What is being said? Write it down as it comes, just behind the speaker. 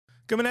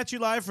Coming at you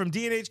live from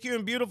DNHQ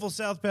in beautiful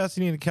South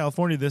Pasadena,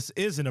 California. This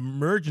is an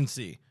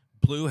emergency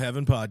Blue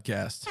Heaven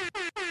podcast.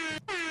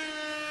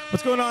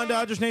 What's going on,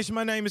 Dodgers Nation?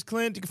 My name is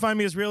Clint. You can find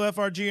me as Real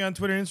FRG on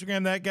Twitter and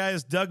Instagram. That guy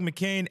is Doug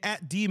McCain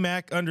at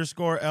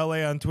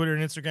D-Mac_LA on Twitter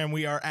and Instagram.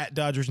 We are at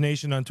Dodgers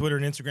Nation on Twitter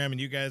and Instagram, and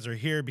you guys are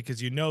here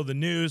because you know the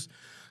news.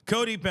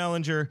 Cody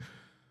Bellinger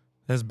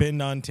has been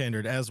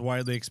non-tendered as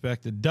widely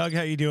expected. Doug,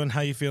 how you doing?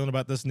 How you feeling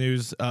about this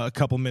news a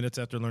couple minutes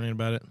after learning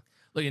about it?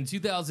 Look, in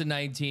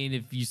 2019,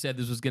 if you said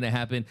this was going to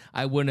happen,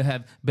 I wouldn't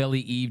have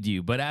Belli-Eved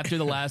you. But after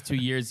the last 2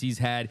 years, he's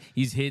had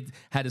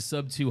a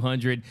sub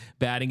 200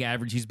 batting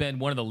average. He's been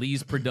one of the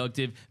least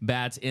productive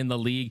bats in the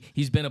league.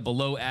 He's been a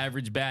below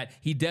average bat.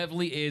 He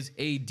definitely is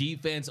a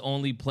defense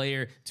only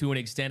player to an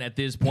extent at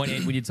this point.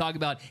 And when you talk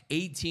about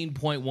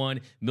 $18.1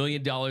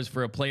 million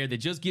for a player that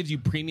just gives you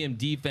premium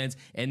defense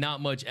and not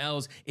much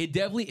else, it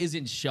definitely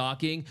isn't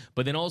shocking.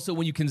 But then also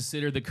when you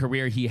consider the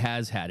career he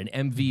has had,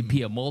 an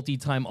MVP, a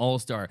multi-time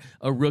All-Star,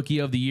 a Rookie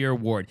of the Year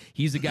award.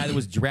 He's a guy that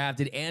was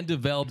drafted and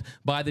developed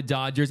by the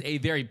Dodgers, a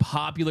very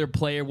popular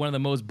player, one of the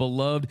most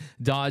beloved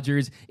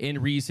Dodgers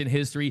in recent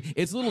history.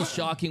 It's a little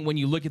shocking when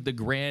you look at the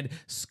grand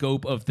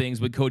scope of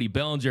things with Cody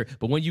Bellinger,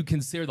 but when you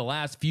consider the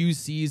last few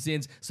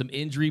seasons, some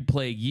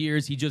injury-plagued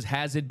years, he just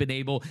hasn't been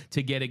able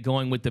to get it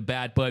going with the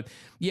bat. But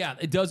yeah,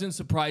 it doesn't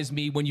surprise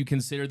me when you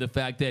consider the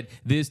fact that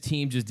this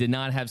team just did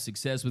not have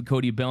success with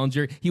Cody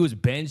Bellinger. He was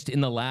benched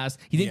in the last,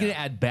 he didn't get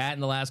at bat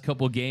in the last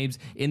couple of games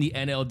in the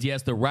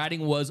NLDS. The writing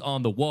was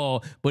on the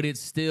wall, but it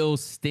still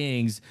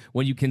stings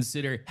when you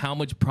consider how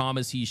much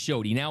promise he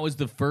showed. He now is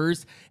the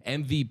first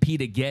MVP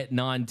to get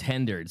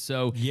non-tendered.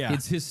 So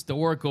it's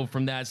historical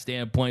from that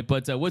standpoint.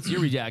 But what's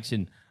your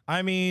reaction?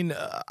 I mean,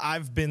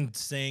 I've been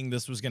saying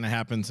this was going to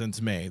happen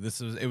since May.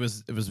 It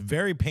was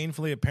very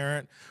painfully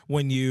apparent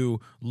when you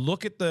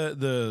look at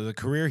the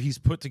career he's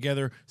put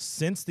together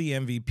since the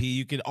MVP.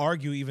 You could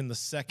argue even the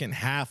second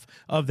half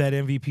of that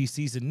MVP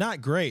season, not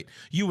great.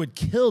 You would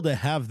kill to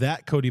have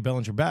that Cody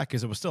Bellinger back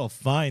because it was still a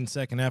fine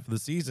second half of the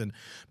season.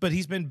 But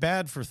he's been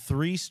bad for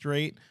 3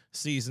 straight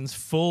seasons,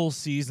 full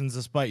seasons,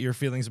 despite your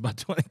feelings about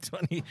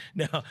 2020.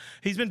 No,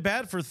 he's been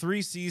bad for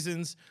 3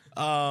 seasons.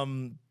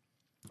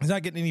 He's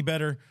not getting any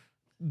better.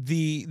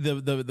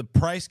 The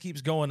price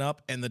keeps going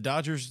up, and the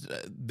Dodgers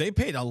they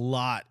paid a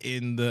lot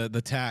in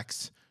the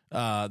tax,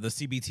 the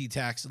CBT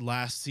tax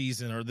last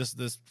season or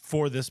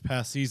this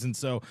past season.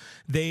 So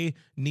they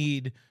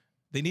needed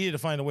to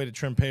find a way to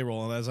trim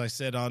payroll. And as I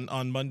said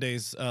on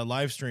Monday's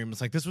live stream,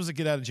 it's like this was a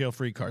get out of jail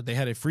free card. They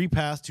had a free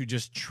pass to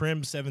just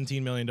trim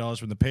 $17 million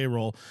from the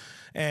payroll,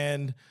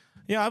 and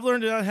yeah, I've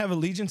learned to not have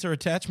allegiance or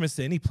attachments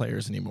to any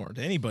players anymore,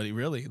 to anybody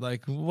really.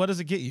 Like, what does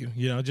it get you?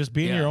 You know, just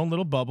be in your own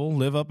little bubble,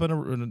 live up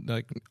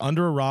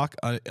under a rock,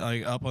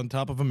 up on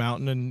top of a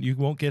mountain, and you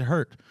won't get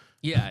hurt.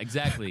 Yeah,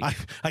 exactly.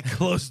 I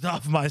closed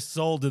off my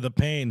soul to the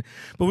pain.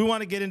 But we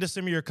want to get into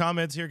some of your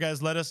comments here,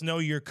 guys. Let us know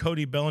your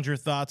Cody Bellinger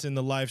thoughts in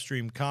the live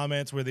stream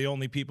comments. We're the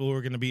only people who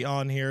are going to be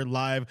on here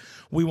live.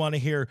 We want to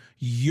hear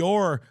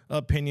your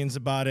opinions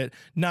about it,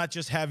 not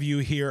just have you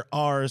hear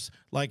ours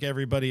like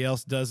everybody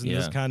else does in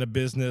this kind of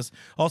business.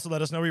 Also,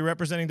 let us know you're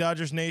representing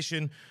Dodgers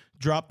Nation.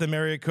 Drop them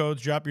area codes,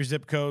 drop your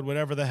zip code,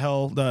 whatever the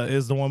hell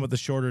is the one with the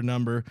shorter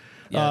number.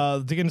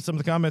 Dig into some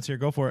of the comments here.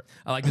 Go for it.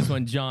 I like this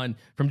one, John,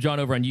 from John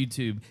over on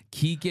YouTube.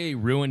 Kike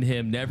ruined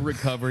him, never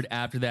recovered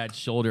after that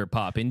shoulder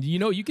pop. And, you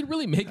know, you can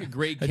really make a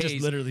great case. I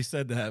just literally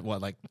said that,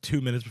 like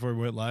 2 minutes before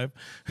we went live?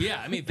 Yeah,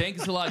 I mean,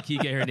 thanks a lot,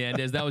 Kike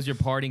Hernandez. That was your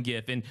parting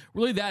gift. And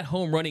really that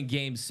home run in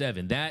Game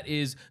 7, that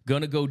is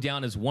going to go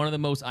down as one of the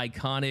most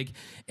iconic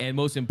and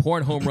most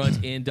important home runs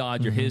in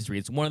Dodger history.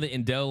 It's one of the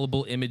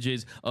indelible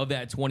images of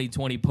that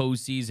 2020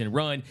 postseason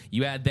run.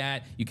 You add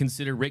that, you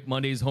consider Rick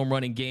Monday's home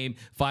run in Game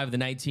 5 of the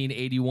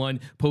 1981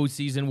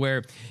 postseason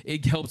where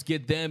it helps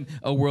get them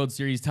a World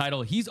Series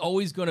title. He's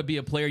always going to be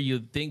a player you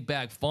think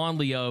back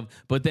fondly of,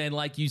 but then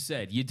like you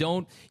said, you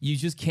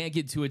just can't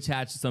get too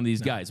attached to some of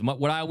these guys.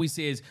 What I always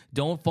say is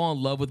don't fall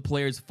in love with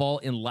players, fall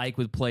in like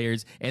with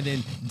players, and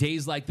then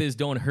days like this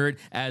don't hurt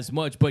as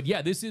much. But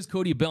yeah, this is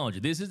Cody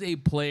Bellinger. This is a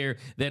player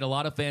that a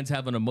lot of fans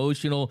have an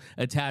emotional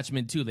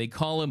attachment to. They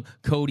call him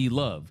Cody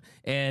Love.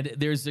 And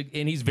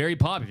he's very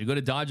popular. If you go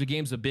to Dodger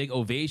games, a big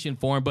ovation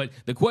for him. But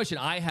the question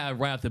I have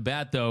right off the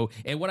bat, though,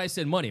 and what I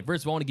said, Money,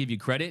 first of all, I want to give you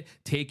credit.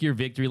 Take your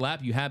victory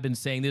lap. You have been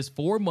saying this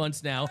 4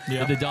 months now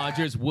that the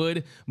Dodgers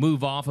would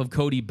move off of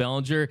Cody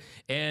Bellinger.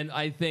 And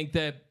I think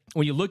that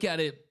when you look at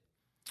it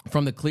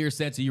from the clear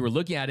sense that you were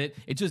looking at it,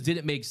 it just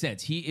didn't make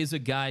sense. He is a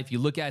guy, if you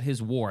look at his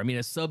WAR, I mean,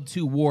 a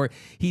sub-2 WAR,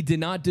 he did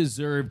not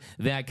deserve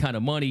that kind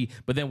of money.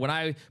 But then what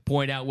I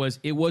point out was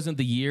it wasn't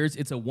the years,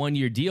 it's a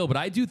 1-year deal. But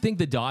I do think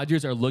the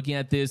Dodgers are looking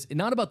at this,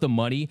 not about the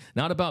money,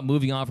 not about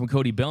moving on from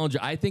Cody Bellinger.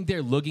 I think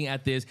they're looking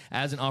at this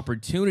as an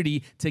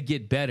opportunity to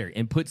get better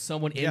and put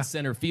someone in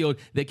center field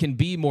that can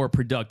be more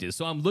productive.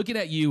 So I'm looking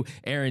at you,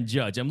 Aaron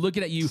Judge. I'm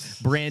looking at you,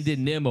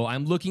 Brandon Nimmo.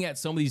 I'm looking at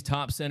some of these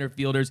top center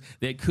fielders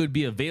that could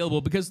be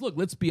available because, look,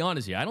 let's be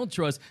honest here. I don't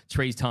trust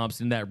Trace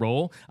Thompson in that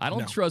role. I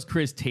don't trust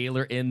Chris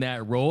Taylor in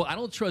that role. I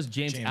don't trust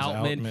James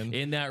Outman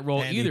in that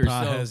role Andy either.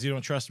 Pages, you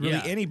don't trust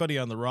really anybody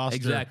on the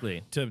roster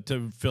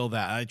to fill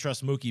that. I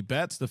trust Mookie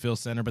Betts to fill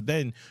center, but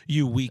then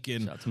you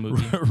weaken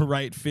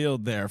right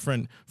field there.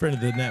 Friend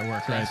of the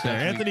network right there.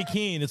 Anthony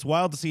Keene, it's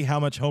wild to see how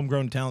much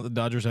homegrown talent the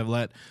Dodgers have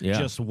let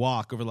just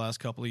walk over the last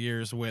couple of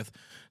years with,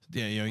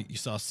 you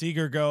saw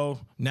Seager go,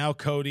 now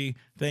Cody,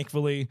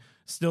 thankfully,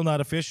 still not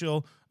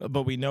official,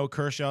 but we know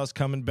Kershaw's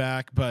coming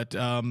back. But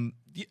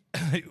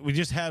we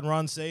just had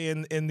Ron Say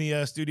in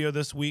the studio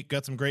this week,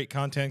 got some great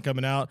content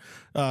coming out,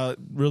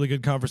 really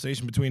good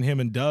conversation between him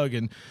and Doug.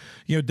 And,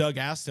 Doug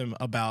asked him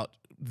about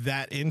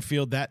that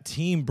infield, that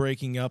team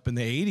breaking up in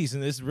the 80s.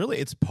 And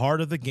it's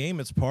part of the game.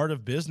 It's part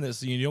of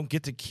business. You don't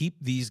get to keep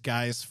these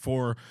guys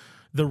for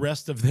the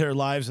rest of their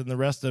lives and the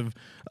rest of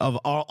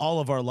all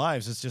of our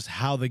lives. It's just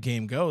how the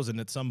game goes. And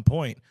at some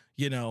point,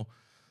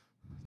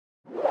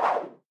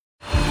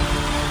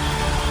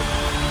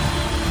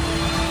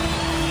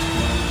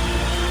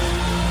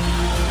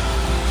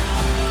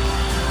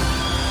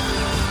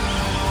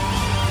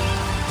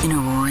 In a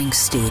roaring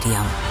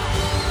stadium,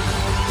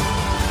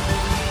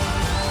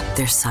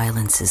 their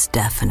silence is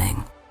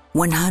deafening.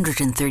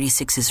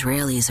 136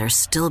 Israelis are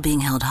still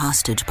being held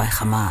hostage by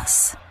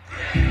Hamas.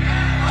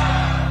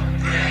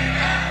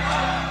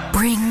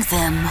 Bring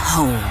them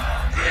home.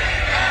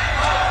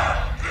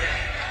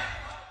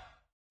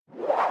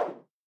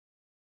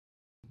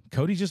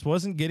 Cody just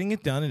wasn't getting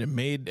it done, and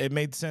it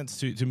made sense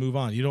to move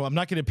on. I'm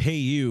not going to pay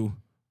you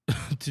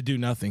to do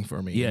nothing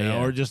for me,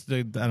 or just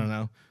I don't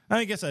know.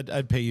 I guess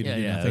I'd pay you to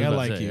do nothing. I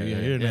like you.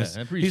 You're nice.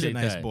 He's a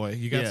nice boy.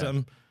 You got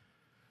something?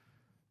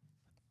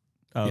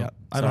 Oh, yeah.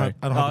 I don't have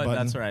a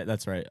button.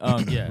 That's right.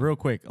 Real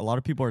quick, a lot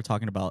of people are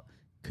talking about,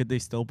 could they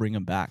still bring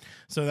him back?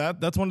 So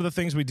that's one of the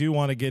things we do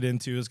want to get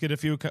into. Is get a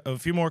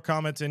few more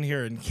comments in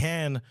here. And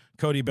can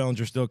Cody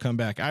Bellinger still come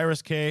back?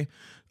 Iris K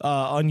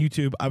on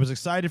YouTube. I was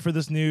excited for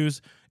this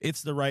news.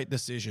 It's the right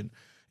decision.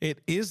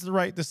 It is the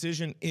right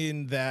decision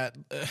in that,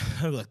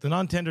 look, the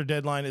non-tender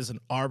deadline is an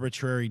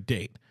arbitrary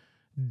date.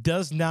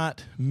 Does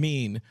not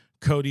mean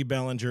Cody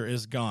Bellinger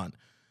is gone.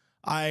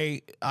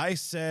 I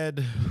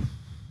said,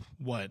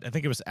 I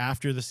think it was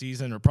after the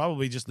season, or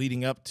probably just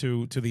leading up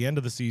to the end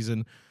of the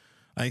season.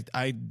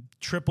 I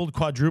tripled,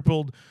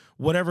 quadrupled,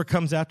 whatever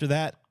comes after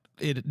that,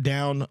 it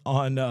down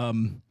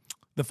on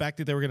the fact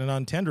that they were going to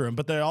non-tender him.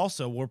 But they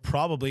also were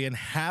probably and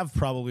have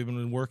probably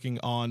been working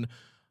on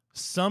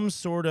some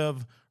sort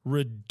of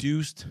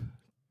reduced,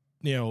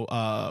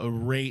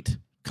 rate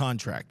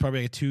contract,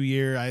 probably a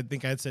 2-year. I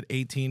think I'd said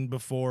 18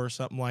 before,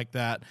 something like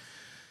that.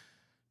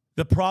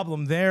 The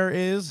problem there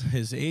is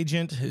his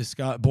agent is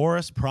Scott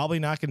Boras, probably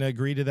not going to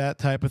agree to that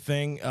type of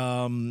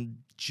thing,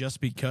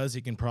 just because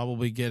he can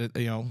probably get it,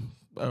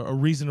 a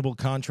reasonable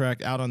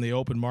contract out on the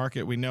open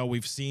market. We know,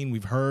 we've seen,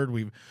 we've heard,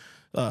 we've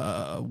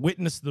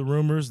witnessed the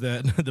rumors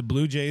that the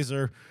Blue Jays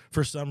are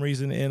for some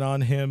reason in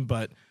on him,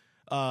 but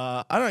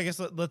I don't know. I guess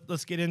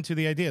let's get into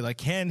the idea. Like,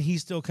 can he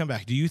still come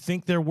back? Do you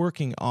think they're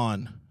working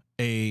on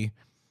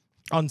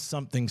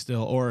something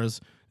still, or is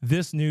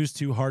this news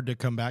too hard to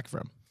come back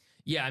from?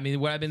 Yeah, I mean,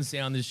 what I've been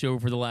saying on this show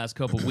for the last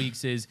couple of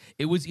weeks is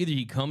it was either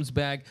he comes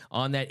back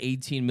on that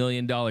 $18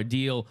 million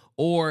deal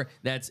or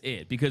that's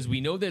it. Because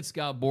we know that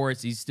Scott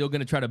Boras, he's still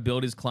going to try to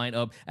build his client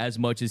up as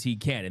much as he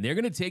can. And they're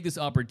going to take this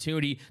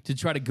opportunity to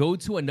try to go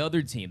to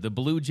another team. The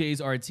Blue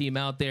Jays are a team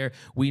out there.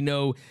 We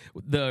know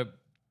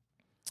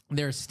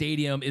their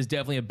stadium is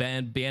definitely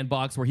a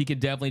bandbox where he could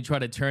definitely try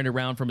to turn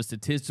around from a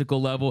statistical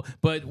level.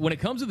 But when it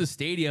comes to the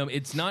stadium,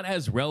 it's not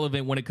as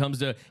relevant when it comes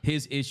to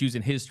his issues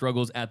and his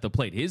struggles at the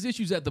plate. His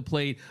issues at the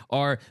plate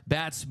are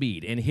bat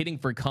speed and hitting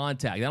for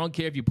contact. I don't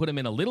care if you put him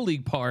in a little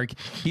league park,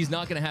 he's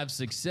not going to have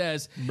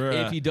success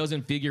if he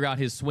doesn't figure out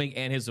his swing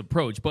and his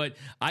approach. But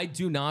I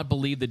do not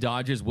believe the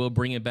Dodgers will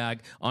bring him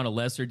back on a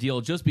lesser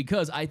deal, just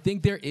because I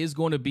think there is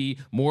going to be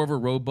more of a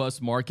robust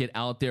market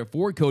out there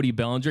for Cody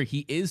Bellinger.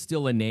 He is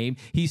still a name.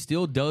 He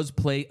still does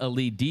play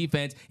elite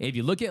defense. And if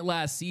you look at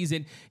last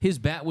season, his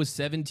bat was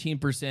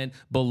 17%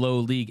 below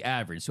league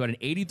average. So at an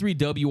 83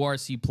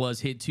 WRC plus,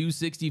 hit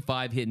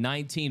 265, hit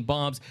 19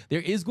 bombs.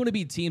 There is going to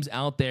be teams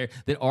out there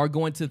that are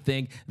going to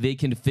think they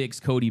can fix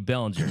Cody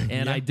Bellinger.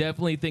 And I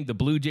definitely think the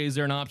Blue Jays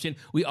are an option.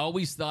 We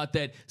always thought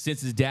that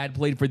since his dad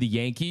played for the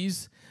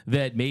Yankees,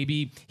 that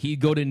maybe he'd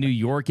go to New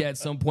York at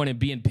some point and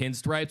be in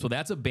pinstripes. Well,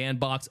 that's a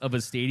bandbox of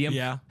a stadium.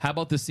 Yeah. How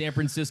about the San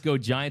Francisco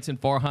Giants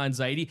and Farhan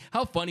Zaidi?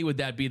 How funny would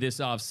that be this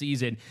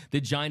offseason? The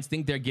Giants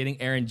think they're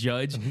getting Aaron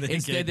Judge.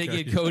 Instead, they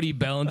get Cody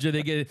Bellinger.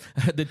 They get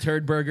the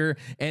Turd Burger,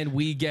 and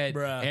we get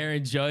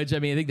Aaron Judge. I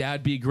mean, I think that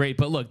would be great.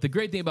 But look, the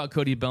great thing about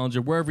Cody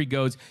Bellinger, wherever he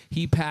goes,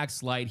 he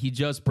packs light. He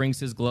just brings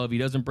his glove. He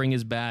doesn't bring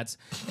his bats.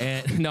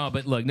 And in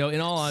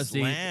all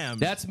honesty,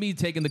 that's me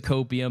taking the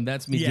copium.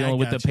 That's me dealing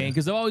with the pain,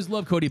 because I've always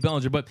loved Cody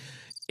Bellinger. But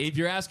if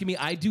you're asking me,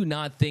 I do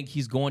not think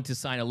he's going to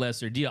sign a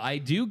lesser deal. I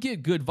do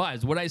get good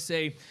vibes. What I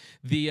say,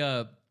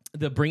 the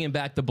bringing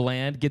back the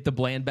bland, get the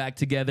bland back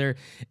together,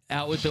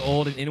 out with the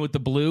old and in with the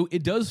blue.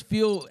 It does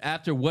feel,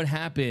 after what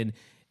happened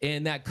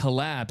in that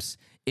collapse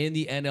in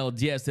the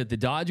NLDS that the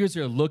Dodgers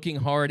are looking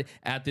hard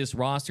at this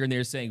roster, and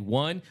they're saying,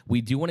 one,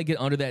 we do want to get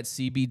under that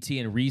CBT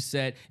and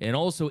reset, and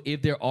also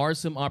if there are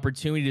some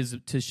opportunities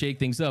to shake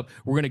things up,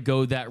 we're going to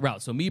go that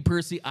route. So me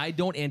personally, I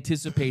don't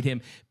anticipate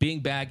him being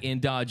back in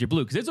Dodger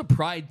blue, because it's a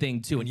pride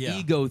thing too, an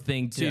ego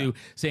thing too,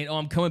 saying, oh,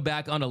 I'm coming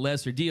back on a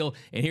lesser deal.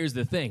 And here's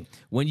the thing,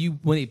 when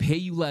they pay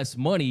you less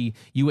money,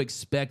 you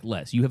expect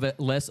less. You have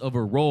less of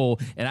a role,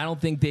 and I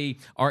don't think they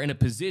are in a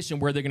position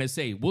where they're going to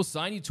say, we'll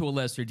sign you to a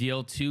lesser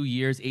deal, 2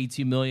 years,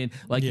 $18 million,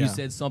 like you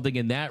said, something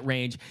in that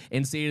range,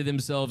 and say to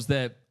themselves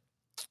that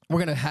we're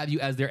going to have you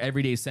as their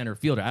everyday center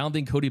fielder. I don't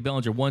think Cody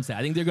Bellinger wants that.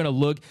 I think they're going to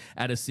look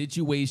at a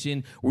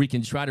situation where he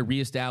can try to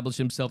reestablish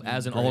himself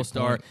as an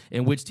all-star,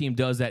 and which team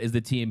does that is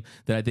the team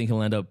that I think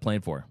he'll end up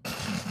playing for.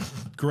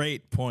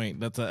 Great point.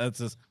 That's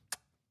just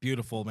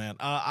beautiful, man.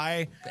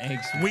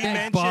 Thanks.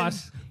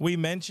 We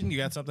mentioned, you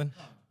got something?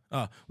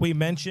 We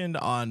mentioned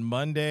on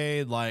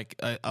Monday, like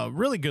a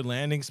really good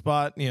landing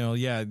spot.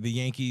 The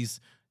Yankees,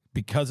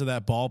 because of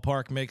that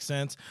ballpark, makes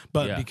sense,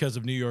 but because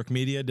of New York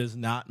media, does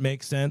not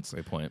make sense.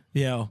 Great point.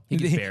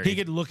 He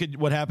could look at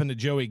what happened to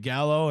Joey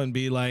Gallo and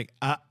be like,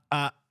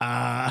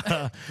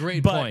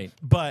 Great point.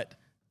 But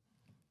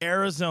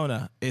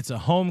Arizona, it's a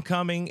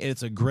homecoming.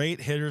 It's a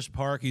great hitter's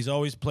park. He's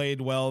always played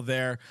well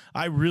there.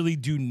 I really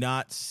do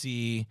not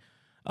see.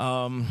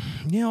 I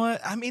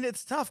mean,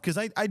 it's tough because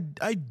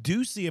I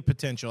do see a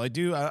potential. I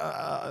do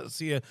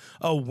see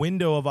a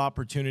window of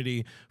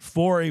opportunity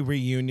for a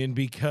reunion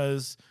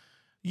because,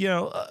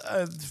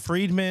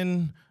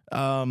 Friedman,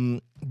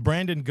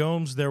 Brandon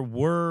Gomes, there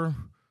were,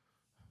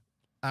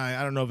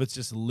 I don't know if it's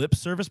just lip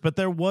service, but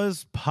there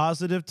was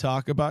positive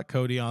talk about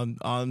Cody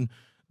on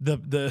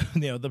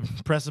the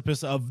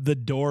precipice of the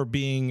door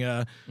being,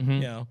 him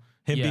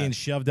being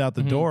shoved out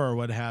the door or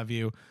what have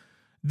you.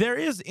 There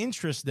is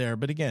interest there,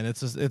 but again,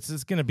 it's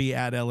just going to be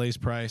at LA's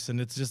price, and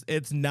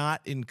it's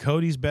not in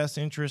Cody's best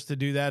interest to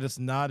do that. It's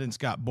not in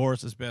Scott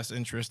Boris's best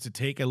interest to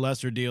take a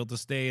lesser deal to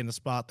stay in a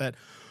spot that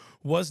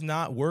was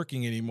not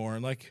working anymore.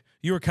 And like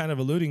you were kind of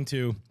alluding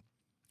to,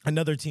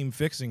 another team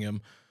fixing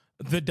him.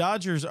 The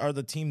Dodgers are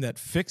the team that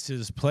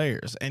fixes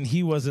players, and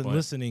he wasn't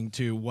listening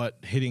to what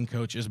hitting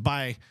coaches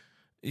by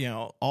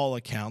all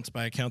accounts,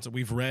 by accounts that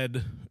we've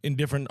read in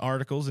different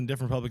articles and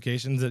different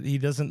publications, that he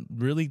doesn't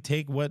really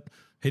take what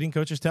hitting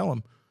coaches tell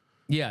him.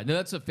 Yeah, no,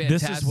 that's a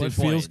fantastic point. This is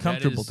what feels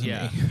comfortable to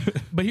me.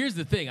 But here's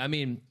the thing. I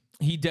mean,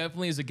 he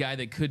definitely is a guy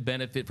that could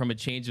benefit from a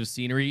change of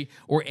scenery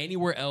or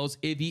anywhere else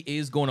if he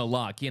is going to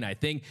lock in. I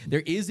think there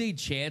is a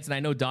chance, and I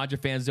know Dodger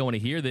fans don't want to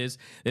hear this,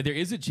 that there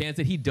is a chance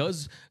that he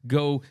does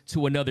go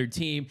to another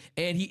team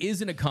and he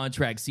is in a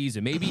contract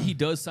season. Maybe he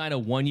does sign a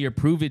 1-year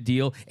prove-it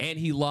deal and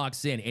he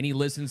locks in and he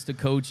listens to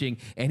coaching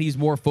and he's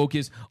more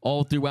focused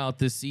all throughout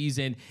the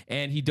season,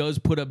 and he does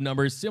put up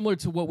numbers similar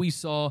to what we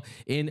saw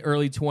in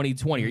early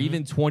 2020 or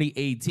even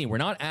 2018. We're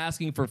not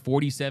asking for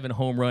 47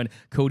 home run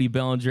Cody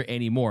Bellinger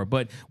anymore,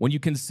 but when you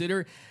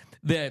consider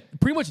that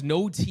pretty much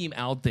no team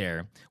out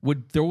there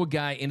would throw a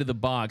guy into the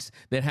box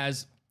that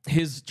has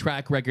his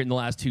track record in the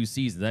last 2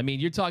 seasons. I mean,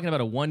 you're talking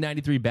about a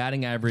 193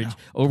 batting average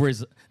over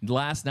his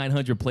last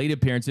 900 plate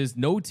appearances.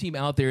 No team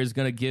out there is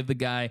going to give the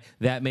guy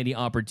that many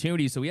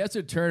opportunities. So he has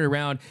to turn it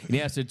around, and he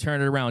has to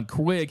turn it around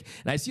quick.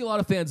 And I see a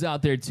lot of fans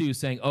out there, too,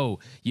 saying, oh,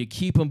 you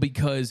keep him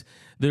because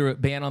they're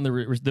banned on the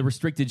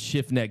restricted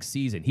shift next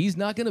season. He's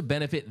not going to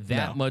benefit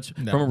that much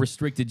from a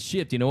restricted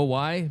shift. You know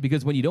why?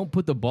 Because when you don't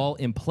put the ball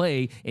in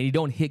play and you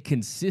don't hit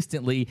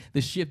consistently,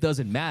 the shift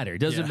doesn't matter. It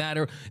doesn't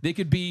matter. They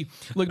could be,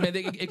 look, man,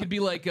 it could be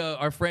like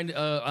our friend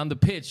on the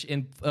pitch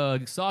in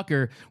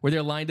soccer where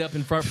they're lined up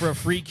in front for a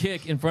free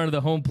kick in front of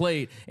the home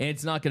plate, and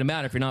it's not going to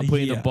matter if you're not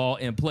putting the ball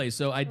in play.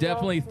 So I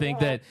definitely think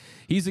that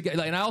he's a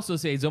guy. And I also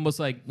say it's almost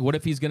like, what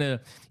if he's going to,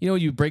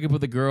 you break up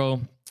with a girl,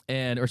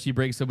 or she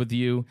breaks up with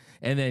you,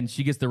 and then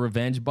she gets the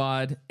revenge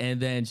bod, and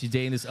then she's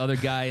dating this other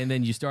guy, and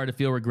then you start to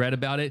feel regret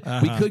about it.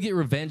 We could get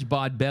revenge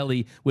bod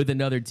Belli with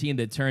another team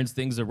that turns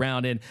things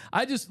around. And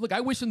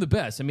I wish him the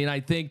best. I mean, I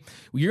think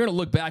you're going to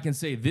look back and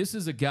say, this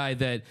is a guy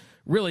that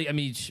really, I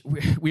mean,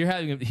 we're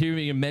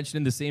hearing him mentioned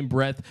in the same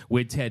breath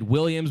with Ted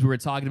Williams. We were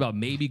talking about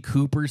maybe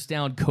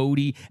Cooperstown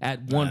Cody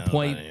at one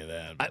point.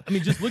 I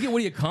mean, just look at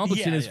what he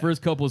accomplished in his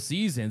first couple of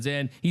seasons.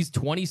 And he's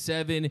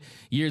 27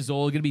 years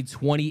old, going to be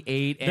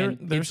 28.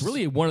 And it's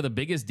really one of the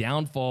biggest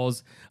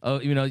downfalls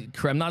of,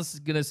 I'm not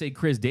going to say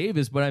Chris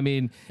Davis, but I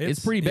mean,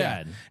 it's pretty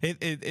bad.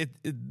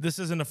 This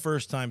isn't the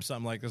first time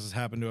something like this has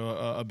happened to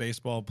a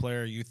baseball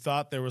player. You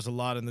thought there was a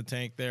lot in the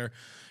tank there.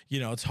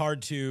 It's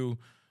hard to...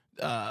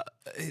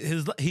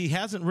 he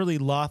hasn't really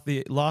lost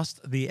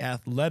the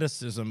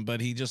athleticism, but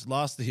he just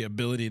lost the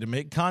ability to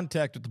make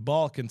contact with the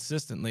ball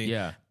consistently.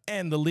 Yeah.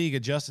 And the league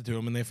adjusted to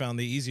him, and they found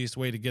the easiest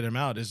way to get him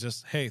out is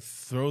just, hey,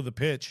 throw the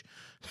pitch.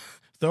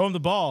 Throw him the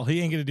ball. He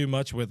ain't going to do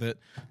much with it.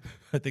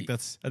 I think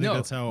that's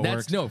how it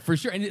works. No, for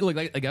sure. And look,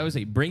 like I would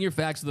say, bring your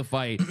facts to the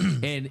fight.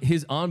 And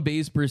his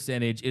on-base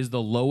percentage is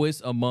the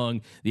lowest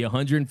among the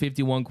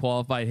 151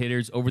 qualified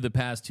hitters over the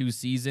past 2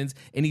 seasons,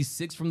 and he's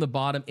 6th from the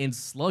bottom in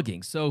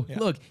slugging. So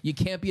look, you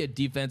can't be a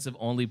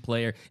defensive-only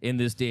player in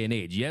this day and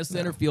age. Yes,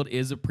 center field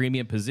is a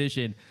premium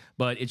position,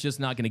 but it's just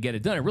not going to get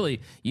it done. And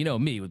really, you know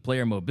me, with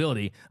player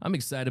mobility, I'm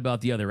excited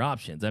about the other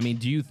options. I mean,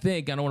 do you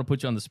think, I don't want to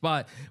put you on the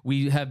spot,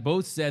 we have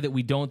both said that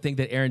we don't think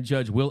that Aaron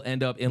Judge will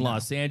end up in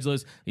Los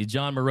Angeles.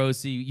 John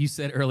Morosi, you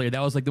said earlier,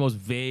 that was like the most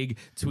vague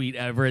tweet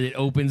ever. It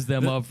opens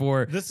them up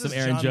for some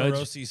Aaron Judge.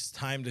 This is John Morosi's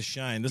time to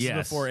shine. This is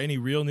before any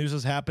real news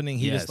is happening.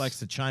 He just likes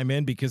to chime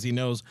in because he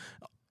knows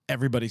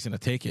everybody's going to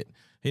take it.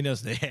 He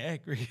knows they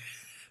agree.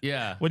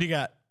 Yeah. What do you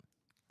got?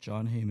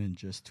 John Heyman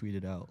just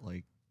tweeted out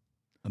like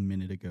a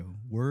minute ago.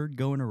 Word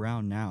going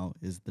around now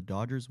is the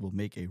Dodgers will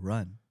make a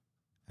run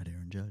at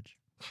Aaron Judge.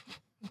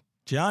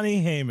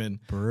 Johnny Heyman.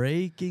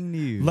 Breaking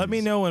news. Let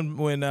me know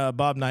when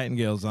Bob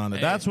Nightingale's on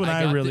it. That's what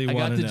I really want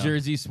to know. I got the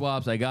jersey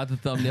swaps. I got the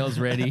thumbnails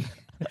ready.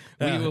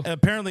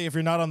 Apparently, if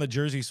you're not on the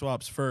jersey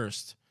swaps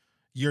first,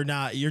 you're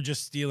not. You're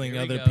just stealing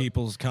other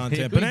people's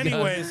content. But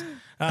anyways,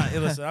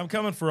 listen, I'm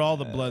coming for all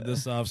the blood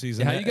this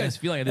offseason. How you guys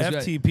feeling?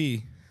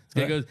 FTP.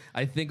 It goes,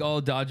 I think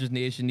all Dodgers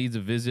Nation needs a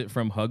visit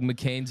from Hug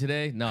McCain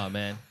today. Nah,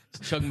 man.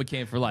 It's Chug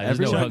McCain for life.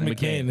 There's no Hug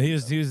McCain.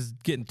 He was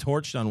getting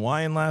torched on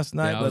wine last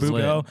night. Let's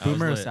go.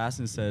 Boomer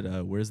Assassin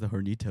said, "Where's the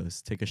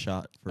Hornitos? Take a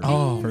shot for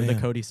the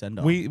Cody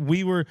send-off."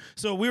 We were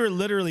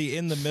literally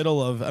in the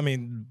middle of. I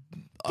mean,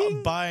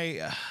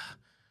 it's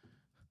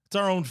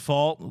our own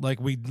fault. Like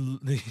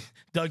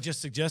Doug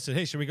just suggested,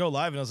 hey, should we go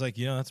live? And I was like,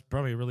 that's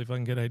probably a really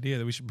fucking good idea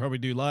that we should probably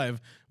do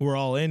live. We're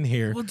all in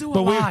here. We'll do it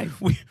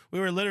live. We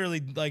were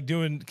literally like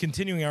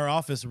continuing our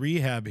office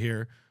rehab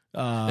here.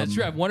 That's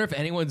true. I wonder if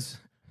anyone's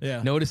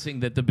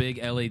noticing that the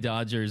big LA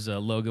Dodgers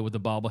logo with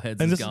the bobbleheads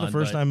and is this gone. is the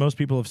first time most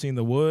people have seen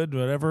the wood,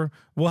 whatever.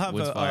 We'll have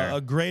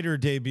a greater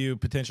debut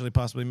potentially,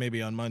 possibly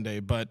maybe on Monday.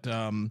 But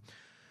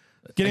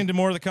getting to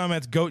more of the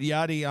comments, Goat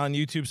Yachty on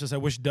YouTube says, I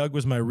wish Doug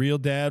was my real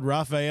dad.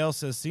 Raphael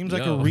says, seems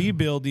like a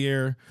rebuild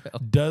year.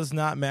 Does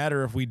not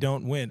matter if we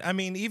don't win. I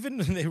mean, even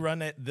when they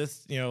run at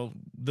this,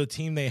 the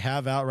team they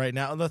have out right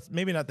now,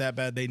 maybe not that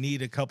bad. They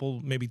need a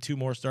couple, maybe 2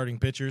 more starting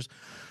pitchers.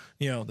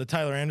 The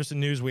Tyler Anderson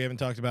news we haven't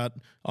talked about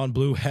on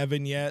Blue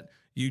Heaven yet.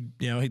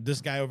 This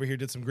guy over here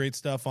did some great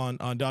stuff on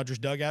Dodgers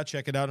Dugout.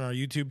 Check it out on our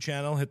YouTube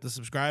channel. Hit the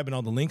subscribe and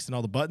all the links and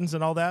all the buttons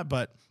and all that.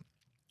 But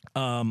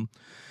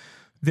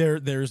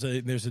there's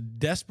a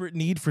desperate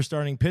need for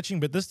starting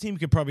pitching, but this team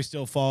could probably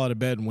still fall out of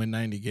bed and win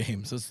 90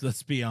 games.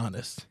 Let's be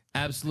honest.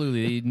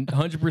 Absolutely.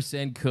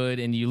 100% could.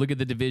 And you look at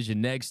the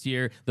division next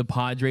year, the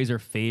Padres are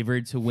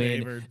favored to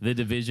win the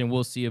division.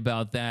 We'll see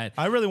about that.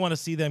 I really want to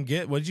see them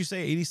get, what did you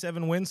say,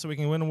 87 wins so we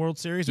can win a World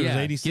Series? Or was it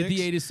 86? Get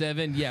the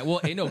 87. Yeah, well,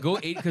 go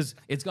 8 because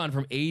it's gone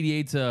from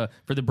 88 for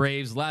the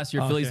Braves. Last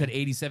year, Phillies had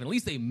 87. At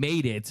least they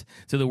made it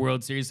to the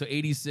World Series. So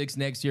 86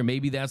 next year,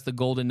 maybe that's the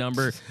golden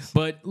number.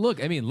 But look,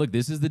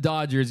 this is the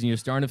Dodgers, and you're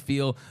starting to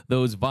feel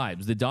those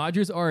vibes. The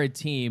Dodgers are a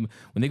team,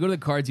 when they go to the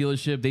car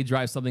dealership, they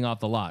drive something off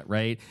the lot,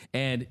 right?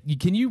 And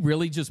can you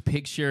really just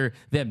picture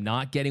them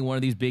not getting one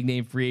of these big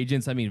name free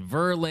agents? I mean,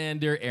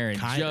 Verlander, Aaron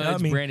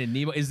Judge, Brandon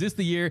Nimmo. Is this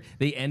the year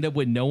they end up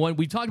with no one?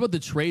 We talked about the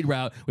trade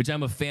route, which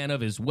I'm a fan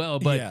of as well,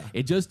 but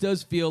it just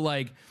does feel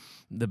like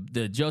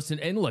the Justin.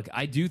 And look,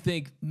 I do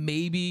think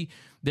maybe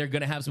they're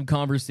going to have some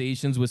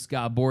conversations with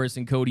Scott Boras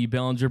and Cody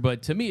Bellinger.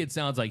 But to me, it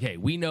sounds like, hey,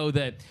 we know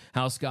that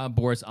how Scott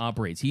Boras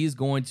operates. He's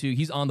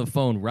on the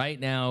phone right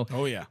now.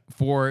 Oh, yeah.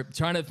 For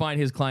trying to find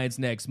his client's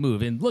next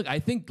move. And look, I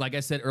think, like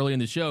I said earlier in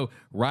the show,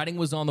 writing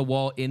was on the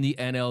wall in the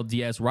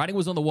NLDS. Writing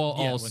was on the wall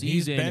all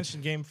season. He's benched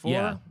in game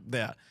 4.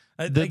 Yeah.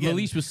 The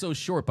leash was so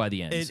short by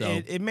the end.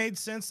 It made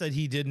sense that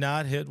he did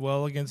not hit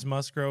well against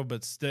Musgrove,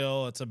 but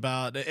still, it's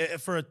about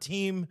for a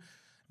team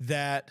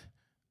that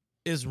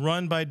is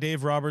run by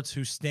Dave Roberts,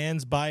 who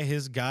stands by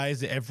his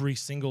guys every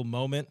single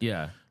moment.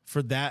 Yeah.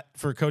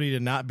 For Cody to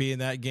not be in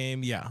that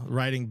game,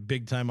 writing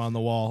big time on the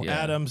wall.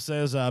 Yeah. Adam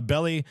says,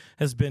 Belli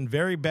has been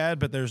very bad,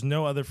 but there's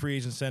no other free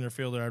agent center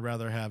fielder I'd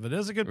rather have. It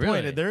is a good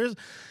point. Really? There is,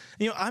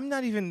 I'm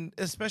not even,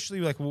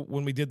 especially like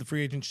when we did the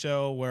free agent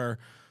show where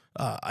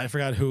I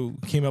forgot who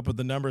came up with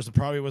the numbers. It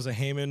probably was a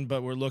Heyman,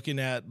 but we're looking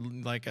at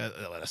like a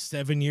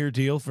 7-year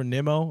deal for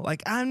Nimmo.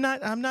 Like I'm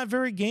not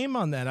very game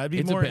on that. I'd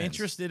be more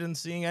interested in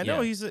seeing. I know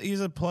he's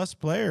a plus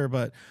player,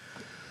 but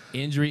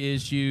injury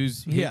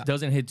issues.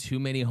 Doesn't hit too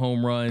many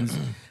home runs.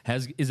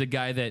 Is a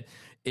guy that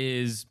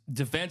is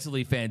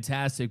defensively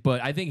fantastic,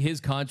 but I think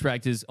his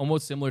contract is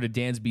almost similar to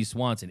Dansby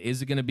Swanson.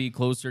 Is it going to be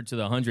closer to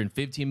the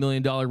 $115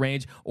 million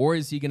range, or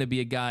is he going to be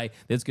a guy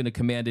that's going to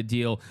command a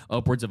deal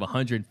upwards of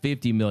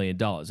 $150 million?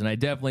 And I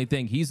definitely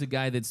think he's a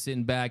guy that's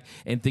sitting back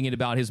and thinking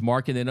about his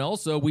market. And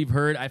also, we've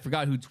heard, I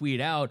forgot who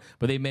tweeted out,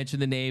 but they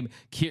mentioned the name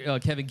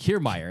Kevin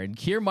Kiermaier. And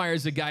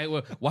Kiermaier's a guy,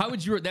 why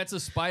would you, that's a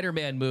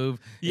Spider-Man move.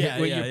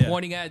 When you're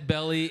pointing at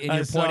Belli and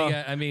you're pointing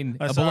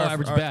at, a below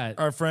average bat.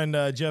 Our friend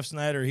Jeff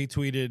Snyder, he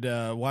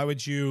tweeted, why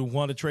would you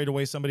want to trade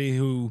away somebody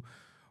who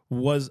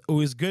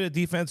was good at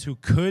defense, who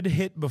could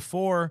hit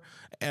before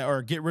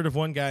or get rid of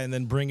one guy and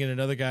then bring in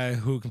another guy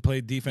who can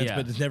play defense,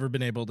 but has never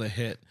been able to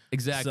hit.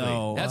 Exactly.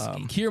 So,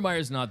 Kiermaier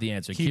is not the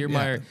answer.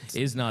 Kiermaier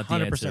is not the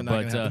answer.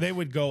 But they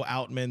would go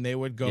Outman, they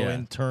would go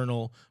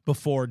internal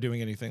before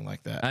doing anything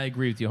like that. I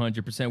agree with you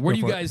 100%. Where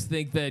do you guys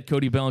think that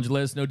Cody Bellinger?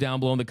 Let us know down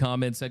below in the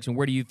comment section.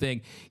 Where do you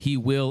think he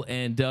will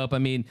end up? I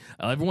mean,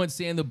 everyone's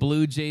saying the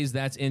Blue Jays.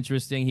 That's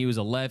interesting. He was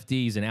a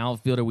lefty. He's an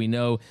outfielder. We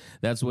know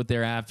that's what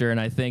they're after, and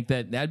I think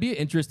that'd be an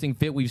interesting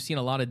fit. We've seen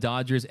a lot of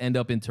Dodgers end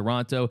up in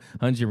Toronto.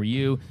 Hunji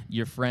Ryu,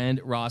 your friend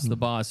Ross the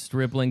Boss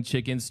Stripling,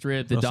 Chicken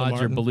Strip, the Russell Dodger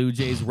Martin. Blue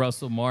Jays,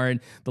 Russell Martin.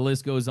 The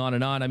list goes on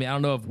and on. I mean, I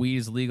don't know if weed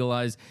is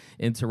legalized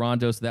in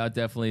Toronto, so that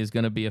definitely is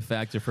going to be a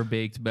factor for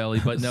Baked Belly.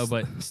 But no,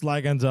 but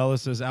Sly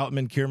Gonzalez says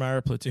Outman,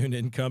 Kiermaier, platoon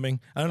incoming.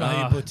 I don't know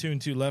how you platoon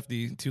two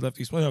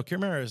lefties. Well, no,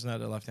 Kiermaier is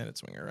not a left-handed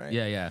swinger, right?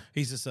 yeah.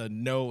 He's just a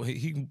no.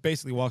 He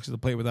basically walks to the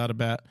plate without a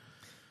bat.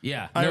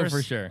 Yeah, Iris, no,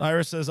 for sure.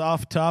 Iris says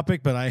off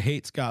topic, but I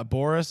hate Scott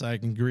Boras. I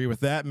can agree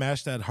with that.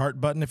 Mash that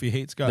heart button if you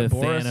hate Scott The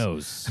Boras.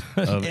 Thanos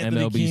of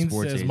Anthony MLB Keene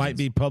sports says agents. might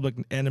be public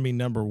enemy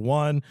number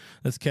one.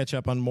 Let's catch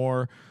up on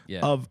more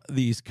of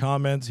these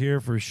comments here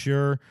for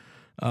sure.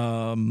 We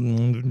got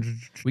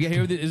here. I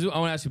want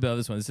to ask you about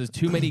this one. This says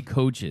too many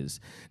coaches.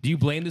 Do you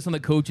blame this on the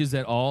coaches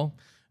at all?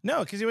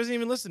 No, because he wasn't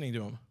even listening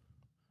to him.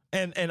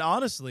 And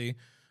honestly,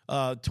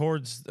 over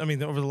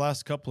the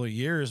last couple of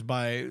years,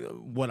 by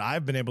what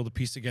I've been able to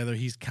piece together,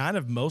 he's kind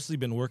of mostly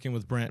been working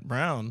with Brant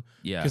Brown.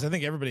 Yeah. Because I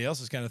think everybody else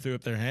has kind of threw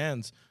up their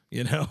hands.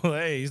 You know,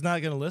 hey, he's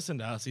not going to listen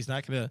to us. He's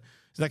not going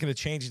to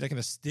change. He's not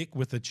going to stick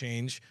with the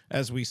change,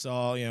 as we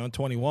saw, in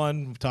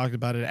 21. We've talked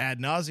about it ad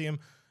nauseum.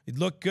 It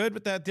looked good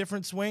with that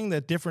different swing,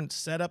 that different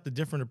setup, the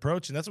different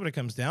approach, and that's what it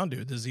comes down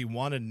to. Does he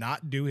want to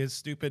not do his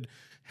stupid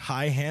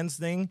high hands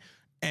thing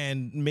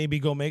and maybe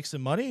go make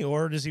some money,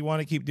 or does he want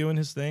to keep doing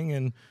his thing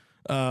and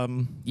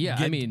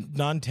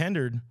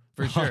non-tendered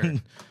for sure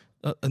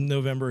on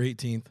November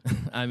 18th?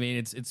 I mean,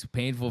 it's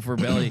painful for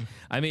Belli.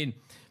 I mean,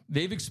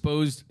 they've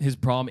exposed his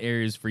problem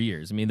areas for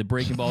years. I mean, the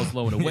breaking ball is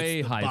low and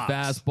away, high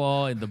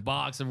fastball, in the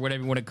box, or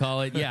whatever you want to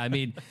call it. Yeah, I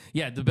mean,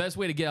 the best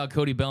way to get out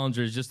Cody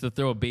Bellinger is just to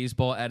throw a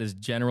baseball at his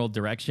general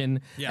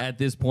direction at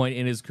this point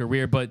in his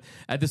career. But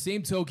at the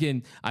same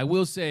token, I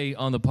will say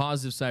on the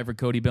positive side for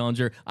Cody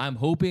Bellinger, I'm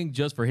hoping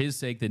just for his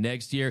sake that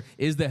next year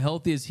is the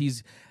healthiest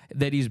he's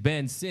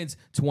been since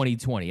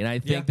 2020. And I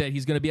think that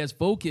he's going to be as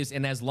focused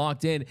and as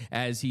locked in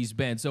as he's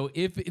been. So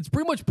if it's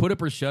pretty much put up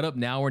or shut up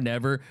now or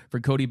never for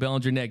Cody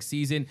Bellinger next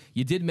season.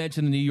 You did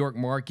mention the New York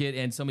market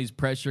and some of these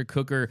pressure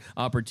cooker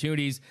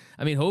opportunities.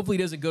 I mean, hopefully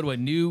he doesn't go to a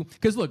new,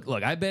 because look,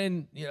 I've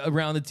been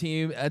around the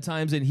team at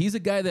times, and he's a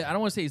guy that I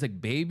don't want to say he's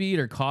like babied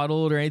or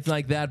coddled or anything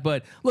like that.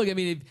 But look, I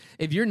mean,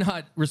 if you're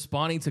not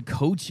responding to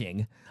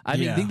coaching, I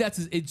mean, I think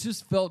it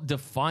just felt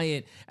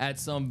defiant at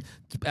some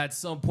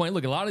point.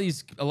 Look, a lot of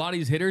these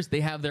hitters,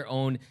 they have their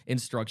own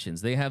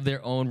instructions. They have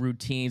their own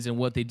routines and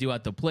what they do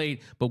at the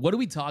plate. But what do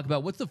we talk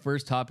about? What's the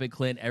first topic,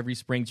 Clint, every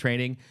spring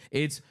training?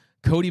 It's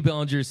Cody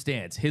Bellinger's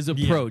stance, his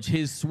approach,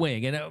 his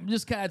swing. And I'm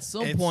just at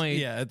some point.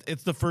 Yeah,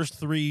 it's the first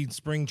three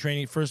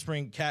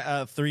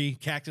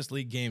Cactus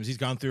League games. He's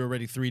gone through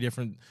already 3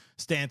 different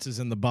stances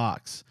in the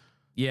box.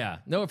 Yeah,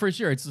 no, for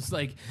sure. It's just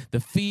like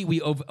the feet, we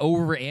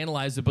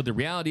overanalyze it, but the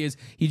reality is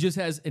he just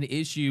has an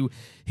issue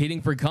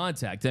hitting for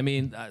contact. I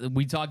mean,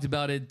 we talked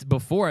about it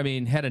before. I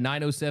mean, had a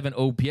 907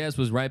 OPS,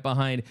 was right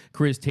behind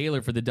Chris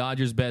Taylor for the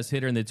Dodgers' best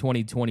hitter in the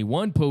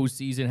 2021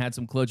 postseason, had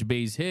some clutch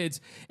base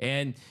hits,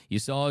 and you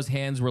saw his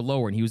hands were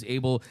lower, and he was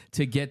able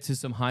to get to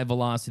some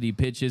high-velocity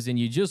pitches, and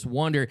you just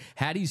wonder,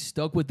 had he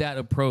stuck with that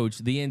approach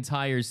the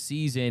entire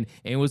season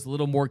and was a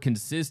little more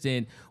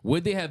consistent,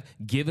 would they have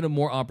given him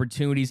more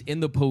opportunities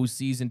in the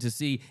postseason to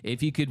see if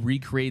he could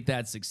recreate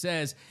that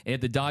success? And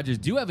if the Dodgers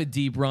do have a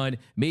deep run,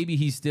 maybe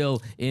he's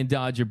still in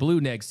Dodger blue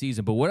next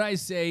season. But what I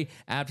say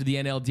after the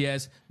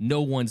NLDS,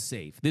 no one's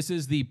safe. This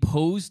is the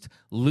post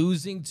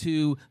losing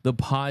to the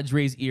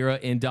Padres era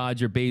in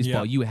Dodger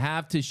baseball. You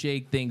have to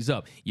shake things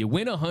up. You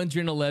win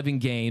 111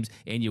 games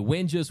and you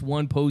win just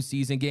one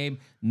postseason game,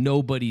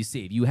 nobody's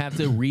safe. You have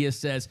to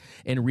reassess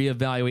and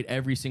reevaluate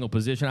every single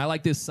position. I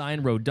like this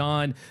sign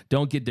Rodon,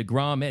 don't get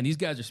DeGrom. Man, these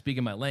guys are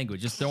speaking my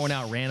language, just throwing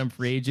out random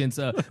free agents.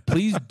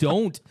 Please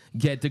don't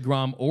get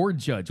DeGrom or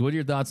Judge. What are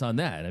your thoughts on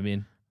that? I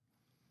mean,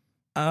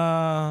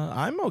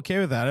 I'm okay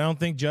with that. I don't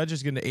think Judge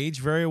is going to age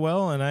very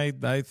well, and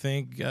I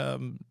think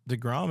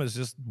DeGrom is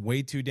just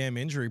way too damn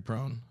injury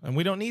prone, and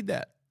we don't need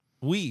that.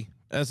 We,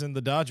 as in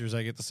the Dodgers,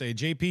 I get to say.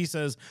 JP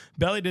says,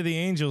 Belly to the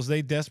Angels,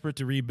 they desperate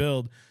to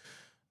rebuild.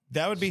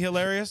 That would be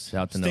hilarious.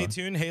 Stay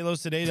tuned,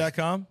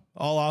 halostoday.com,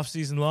 all off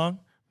season long.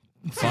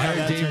 Fire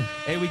Dave.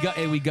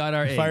 Hey, we got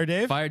our Fire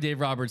Dave? Fire Dave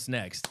Roberts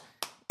next.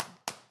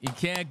 You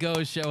can't go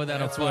a show without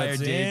That's a fire what's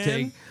Dave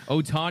take. in.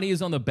 Otani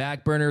is on the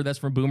back burner. That's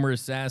from Boomer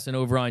Assassin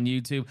over on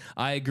YouTube.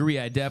 I agree.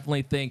 I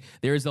definitely think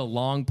there's a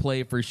long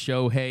play for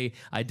Shohei.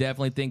 I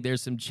definitely think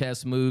there's some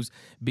chess moves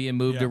being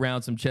moved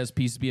around, some chess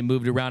pieces being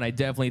moved around. I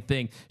definitely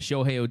think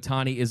Shohei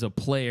Otani is a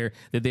player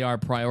that they are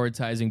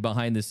prioritizing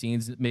behind the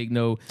scenes. Make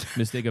no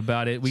mistake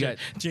about it. We got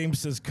James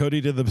says Cody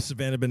to the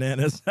Savannah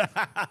Bananas.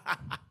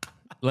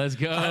 Let's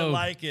go. I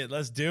like it.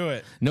 Let's do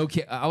it. No,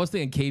 I was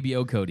thinking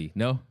KBO Cody.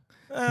 No.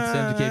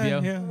 Instead of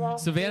KBO? Yeah.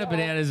 Savannah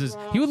Bananas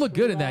he would look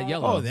good in that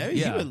yellow. Oh,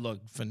 he would look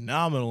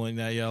phenomenal in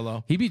that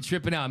yellow. He'd be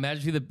tripping out.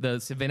 Imagine the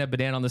Savannah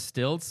Banana on the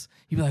stilts.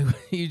 He'd be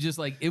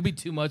like, it would be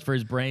too much for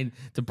his brain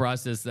to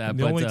process that.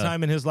 The only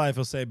time in his life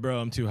he'll say, "Bro,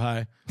 I'm too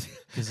high,"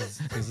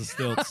 because of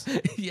stilts.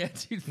 Yeah,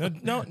 dude.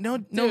 No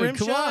Dude, rim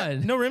come shot.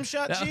 on. No rim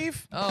shot,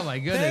 Chief. Oh my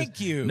goodness. Thank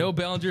you. No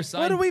Bellinger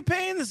sign. What are we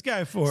paying this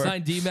guy for?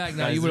 Sign D-Mac.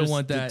 No, Guys, you wouldn't there's-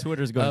 want the that.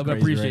 Twitter's going but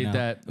crazy appreciate right now.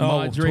 that. Oh,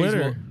 Mod Dre's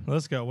Twitter. will-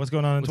 Let's go. What's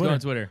going on What's Twitter? going on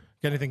Twitter?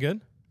 Got anything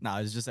good? Nah,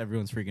 it's just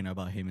everyone's freaking out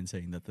about Heyman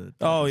saying that the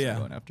Oh, Dodgers are yeah.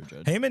 going after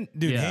Judge. Heyman,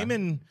 dude. Yeah.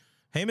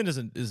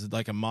 Heyman is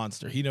like a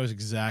monster. He knows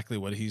exactly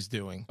what he's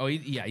doing. Oh, he's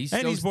And he's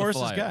stokes the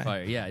Boris's guy.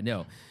 fire. Yeah,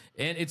 no.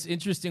 And it's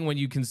interesting when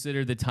you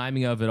consider the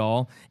timing of it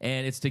all,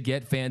 and it's to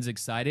get fans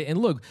excited. And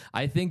look,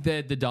 I think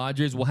that the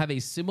Dodgers will have a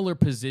similar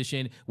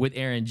position with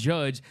Aaron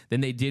Judge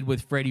than they did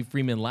with Freddie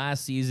Freeman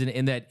last season,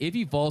 in that if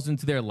he falls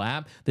into their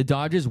lap, the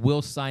Dodgers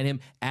will sign him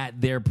at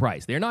their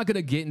price. They're not going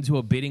to get into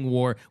a bidding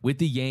war with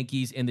the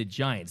Yankees and the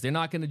Giants. They're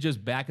not going to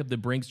just back up the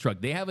Brinks truck.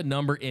 They have a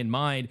number in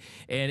mind,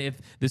 and if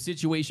the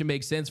situation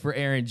makes sense for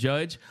Aaron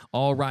Judge,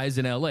 all rise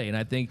in LA, and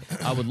I think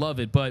I would love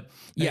it. But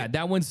yeah,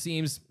 that one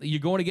seems you're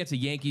going against a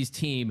Yankees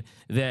team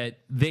that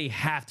they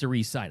have to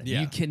re-sign him.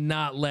 Yeah. You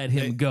cannot let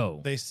him go.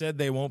 They said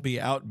they won't be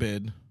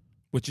outbid,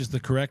 which is the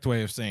correct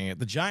way of saying it.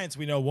 The Giants,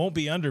 we know, won't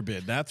be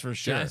underbid. That's for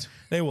sure. Giants.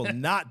 They will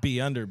not be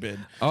underbid.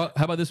 Oh,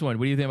 how about this one?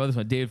 What do you think about this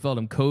one? David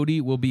Feldham,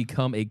 Cody will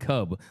become a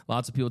Cub.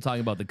 Lots of people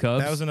talking about the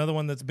Cubs. That was another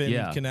one that's been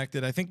Yeah.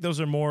 connected. I think those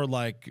are more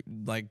like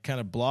kind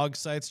of blog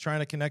sites trying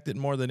to connect it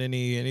more than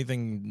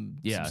anything.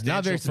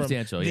 Not very from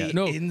substantial. the Yeah,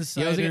 no,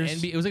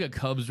 insiders. it was like a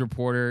Cubs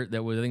reporter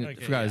that was. I think I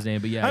forgot his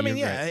name, but yeah. I mean,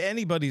 you're yeah, right.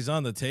 anybody's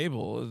on the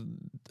table.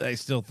 I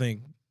still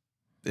think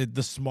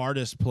the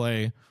smartest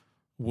play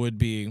would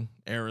be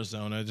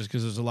Arizona, just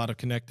because there's a lot of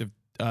connective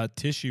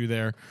tissue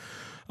there.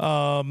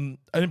 An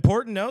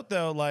important note,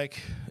 though, like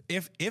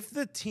if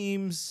the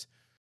teams,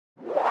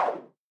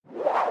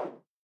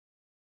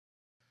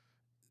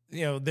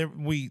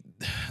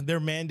 their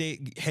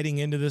mandate heading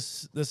into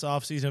this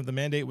offseason, if the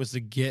mandate was to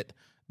get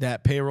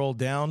that payroll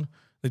down,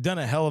 they've done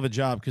a hell of a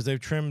job because they've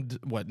trimmed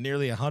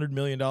nearly $100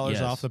 million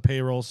Yes. off the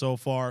payroll so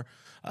far.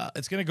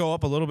 It's going to go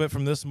up a little bit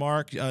from this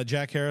mark.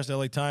 Jack Harris,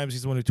 LA Times,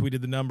 he's the one who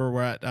tweeted the number.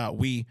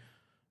 We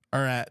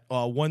are at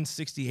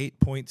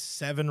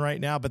 168.7 right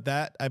now, but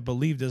that I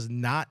believe does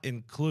not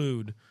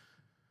include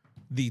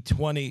the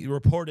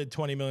reported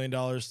 $20 million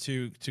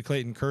to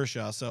Clayton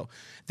Kershaw. So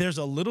there's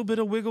a little bit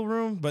of wiggle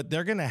room, but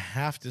they're going to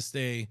have to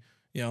stay,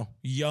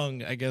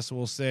 young, I guess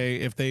we'll say,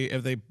 if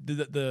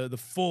the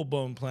full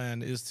blown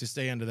plan is to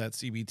stay under that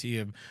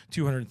CBT of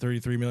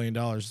 $233 million.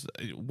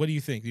 What do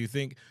you think? Do you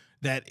think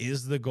that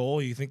is the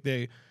goal? You think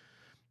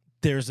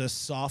there's a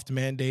soft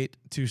mandate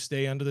to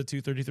stay under the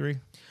 233?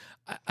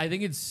 I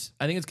think it's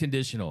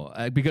conditional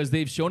because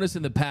they've shown us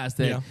in the past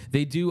that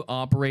they do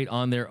operate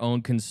on their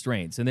own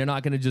constraints, and they're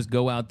not going to just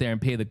go out there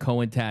and pay the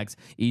Cohen tax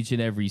each and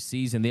every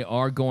season. They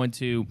are going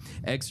to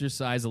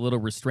exercise a little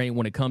restraint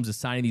when it comes to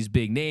signing these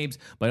big names,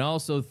 but I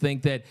also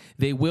think that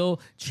they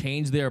will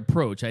change their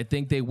approach. I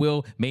think they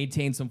will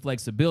maintain some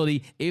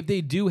flexibility if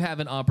they do have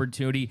an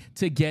opportunity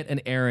to get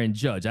an Aaron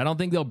Judge. I don't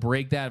think they'll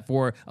break that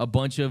for a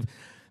bunch of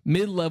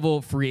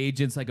mid-level free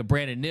agents like a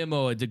Brandon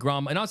Nimmo, a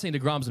DeGrom. I'm not saying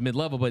DeGrom's a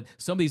mid-level, but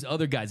some of these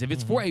other guys. If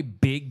it's for a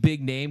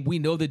big name, we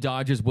know the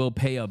Dodgers will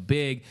pay a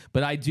big.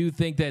 But I do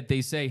think that they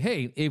say,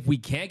 hey, if we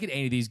can't get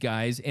any of these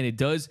guys, and it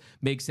does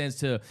make sense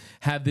to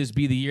have this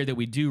be the year that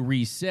we do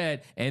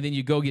reset, and then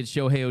you go get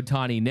Shohei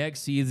Otani next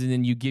season,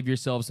 and you give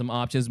yourself some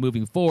options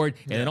moving forward.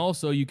 And then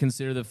also you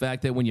consider the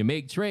fact that when you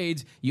make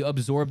trades, you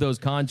absorb those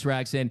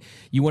contracts, and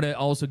you want to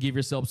also give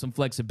yourself some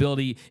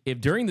flexibility.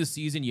 If during the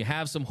season you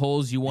have some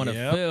holes you want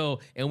to fill,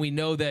 and we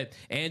know that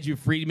Andrew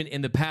Friedman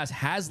in the past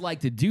has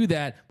liked to do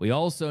that. We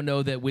also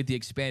know that with the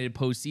expanded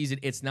postseason,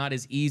 it's not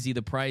as easy.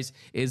 The price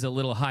is a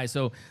little high.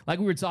 So like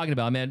we were talking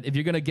about, man, if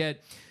you're going to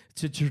get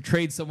to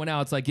trade someone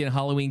out, it's like getting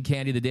Halloween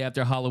candy the day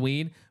after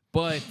Halloween.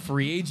 But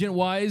free agent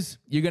wise,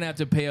 you're going to have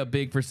to pay up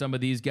big for some of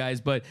these guys.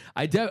 But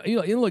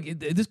look,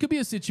 this could be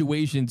a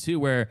situation too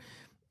where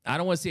I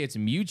don't want to say it's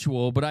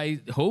mutual, but I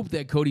hope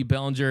that Cody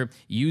Bellinger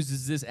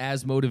uses this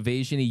as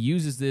motivation. He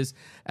uses this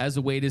as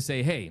a way to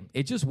say, hey,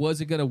 it just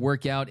wasn't going to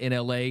work out in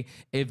LA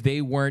if they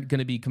weren't going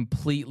to be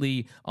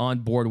completely on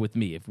board with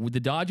me. If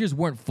the Dodgers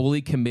weren't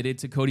fully committed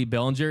to Cody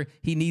Bellinger,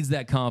 he needs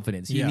that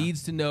confidence. He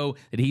needs to know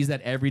that he's that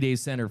everyday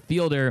center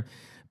fielder.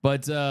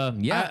 But, it's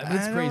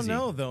crazy. I don't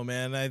know, though,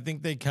 man. I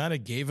think they kind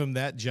of gave him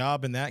that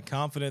job and that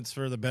confidence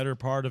for the better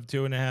part of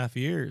 2.5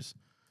 years.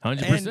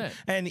 100%.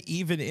 And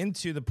even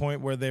into the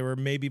point where they were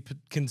maybe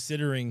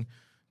considering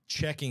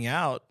checking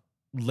out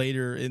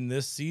later in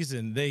this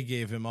season, they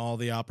gave him all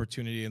the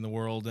opportunity in the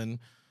world. And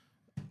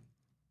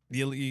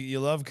you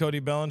love Cody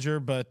Bellinger,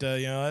 but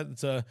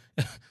it's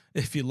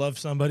if you love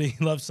somebody,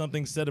 love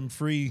something, set them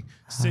free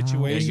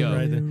situation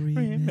right there.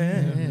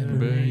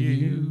 Remember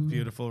you.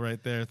 Beautiful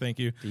right there. Thank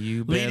you. Do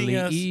you Leading barely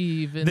us,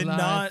 even the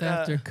life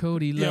after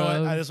Cody You know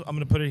Love? what? I'm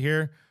going to put it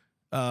here.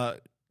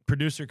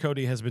 Producer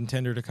Cody has been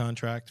tendered a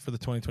contract for the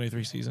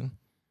 2023 season.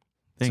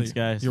 Thanks, So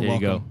guys. You're There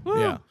you welcome. go.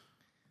 Yeah.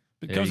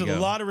 It There comes you with a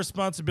go. lot of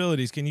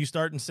responsibilities. Can you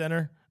start in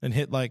center and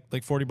hit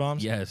like 40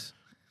 bombs? Yes.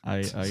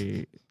 I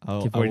Get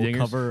 40 will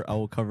dingers? I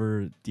will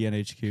cover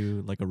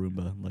DNHQ like a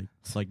Roomba,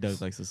 like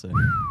Doug likes to say.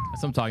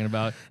 That's what I'm talking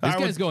about. This I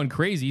guy's would- going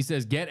crazy. He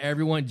says, get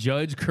everyone,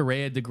 Judge,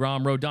 Correa,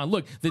 DeGrom, Rodon.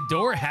 Look, the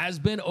door has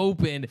been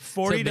opened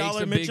 $40 to make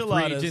some big free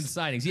micheladas. agent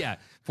signings. Yeah,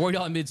 $40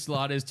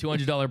 micheladas,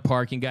 $200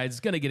 parking, guys. It's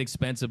going to get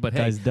expensive, but hey.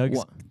 Guys,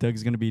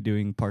 Doug's gonna be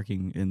doing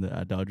parking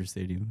at Dodger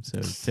Stadium, so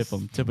tip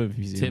him if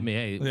you see Tip him. me,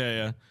 hey.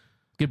 Yeah.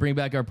 Could bring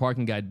back our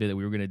parking guide bit that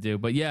we were going to do.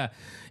 But yeah,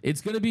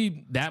 it's going to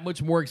be that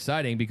much more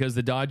exciting because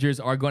the Dodgers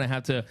are going to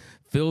have to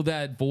fill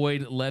that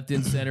void left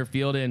in center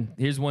field. And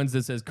here's ones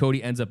that says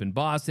Cody ends up in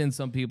Boston.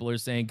 Some people are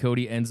saying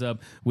Cody ends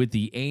up with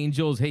the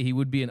Angels. Hey, he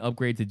would be an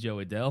upgrade to Joe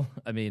Adele.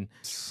 I mean,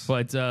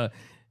 but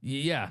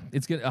yeah,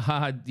 it's good.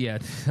 Yeah.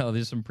 Oh,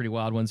 there's some pretty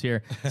wild ones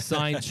here.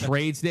 Signed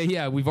trades.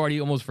 Yeah, we've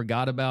already almost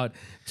forgot about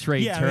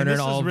Trey Turner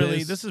and all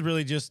this. This is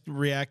really just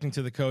reacting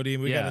to the Cody.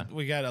 We Yeah.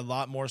 got a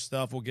lot more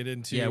stuff we'll get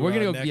into. Yeah, we're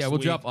gonna go. next Yeah, we'll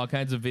week. drop all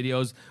kinds of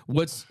videos.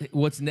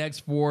 What's next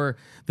for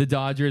the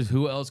Dodgers?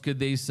 Who else could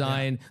they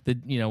sign?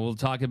 We'll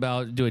talk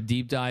about, do a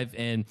deep dive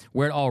and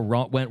where it all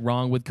went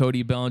wrong with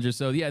Cody Bellinger.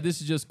 So yeah,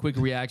 this is just quick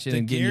reaction The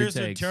and getting your gears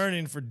are takes.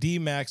 turning for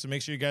D-Mac, so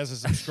make sure you guys are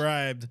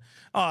subscribed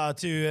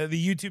to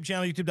the YouTube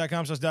channel,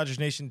 youtube.com/Dodgers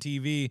Nation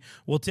TV.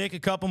 We'll take a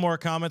couple more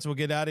comments. We'll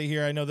get out of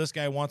here. I know this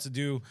guy wants to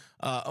do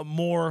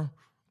more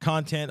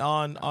content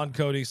on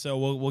Cody, so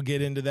we'll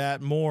get into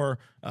that more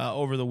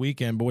over the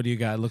weekend. But what do you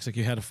got? It looks like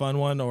you had a fun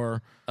one,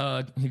 or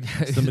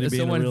somebody being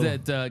someone real...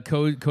 that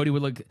Cody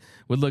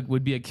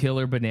would be a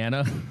killer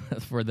banana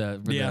for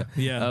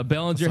Yeah.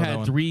 Bellinger I saw that had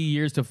one. 3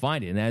 years to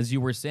find it, and as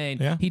you were saying,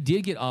 Yeah. he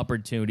did get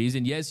opportunities,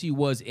 and yes, he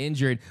was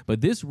injured,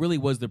 but this really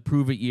was the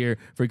prove it year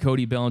for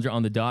Cody Bellinger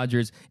on the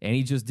Dodgers, and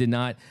he just did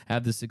not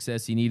have the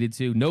success he needed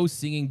to. No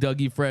singing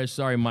Dougie Fresh.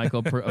 Sorry,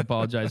 Michael.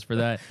 Apologize for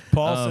that.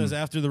 Paul says,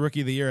 after the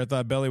Rookie of the Year, I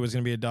thought Belli was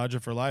going to be a Dodger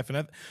for life,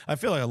 and I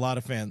feel like a lot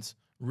of fans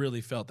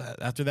really felt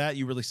that. After that,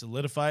 you really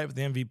solidify it with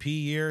the MVP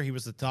year. He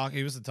was the talk.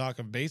 He was the talk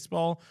of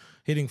baseball,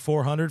 hitting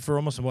 400 for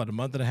almost a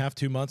month and a half,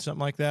 2 months,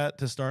 something like that,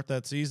 to start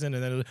that season,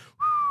 and then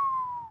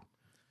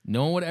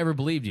No one would ever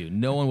believed you.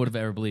 No one would have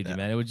ever believed you,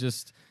 man. It was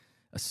just,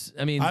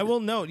 I mean, I will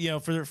note,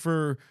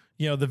 for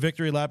the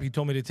victory lap he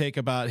told me to take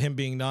about him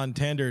being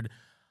non-tendered,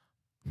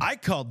 I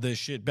called this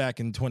shit back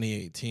in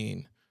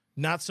 2018.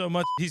 Not so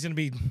much he's going to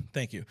be,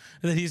 thank you,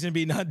 that he's going to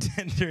be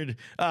non-tendered,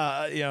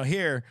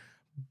 here.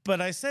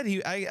 But I said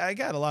I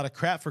got a lot of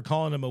crap for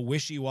calling him a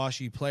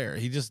wishy-washy player.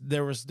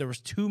 There was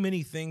too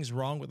many things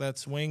wrong with that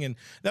swing, and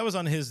that was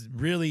on his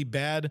really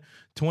bad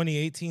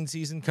 2018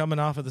 season coming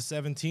off of the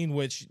 17,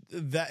 which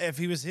if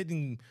his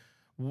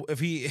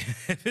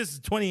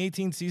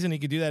 2018 season, he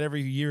could do that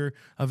every year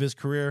of his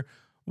career,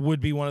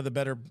 would be one of the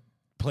better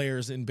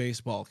players in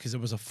baseball, because it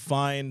was a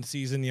fine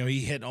season.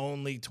 He hit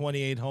only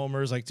 28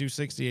 homers, like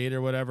 268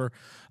 or whatever.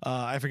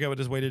 I forget what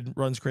his weighted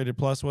runs created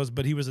plus was,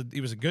 but he was a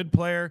good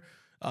player.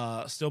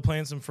 Still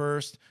playing some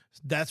first.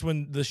 That's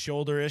when the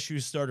shoulder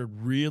issues started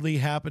really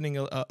happening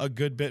a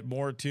good bit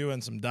more too,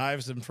 and some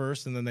dives in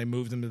first, and then they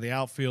moved him to the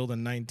outfield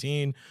in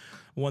 19.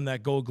 Won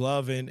that Gold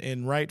Glove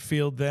in right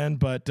field then.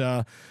 But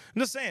I'm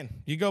just saying,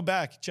 you go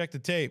back, check the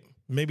tape.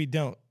 Maybe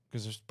don't,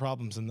 because there's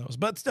problems in those.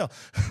 But still,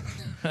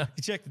 you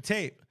check the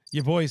tape.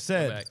 Your boy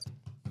said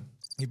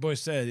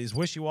he's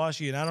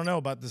wishy-washy, and I don't know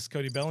about this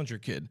Cody Bellinger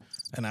kid.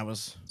 And I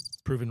was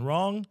proven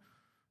wrong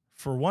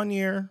for 1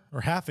 year,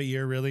 or half a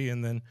year really,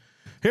 and then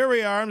here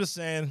we are. I'm just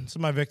saying, it's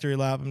my victory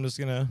lap. I'm just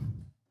gonna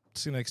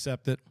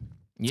accept it.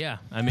 yeah,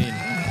 I mean,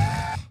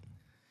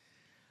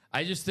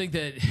 I just think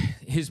that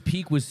his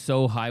peak was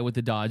so high with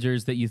the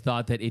Dodgers that you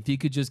thought that if he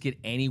could just get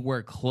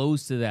anywhere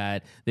close to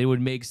that, it would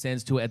make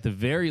sense to, at the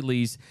very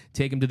least,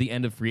 take him to the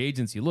end of free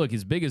agency. Look,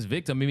 his biggest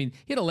victim, I mean,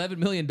 he had $11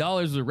 million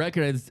as a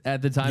record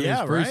at the time of his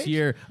first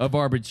year of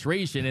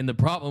arbitration. And the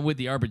problem with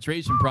the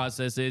arbitration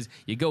process is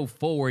you go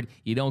forward,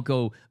 you don't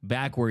go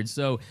backwards.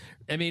 So,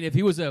 I mean, if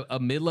he was a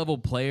mid-level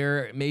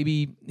player,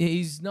 maybe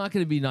he's not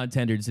going to be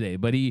non-tendered today,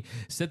 but he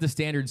set the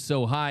standard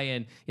so high.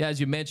 And yeah, as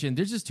you mentioned,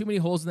 there's just too many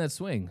holes in that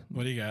swing.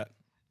 What do you got?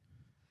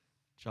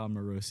 John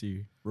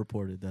Morosi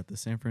reported that the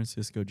San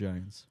Francisco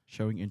Giants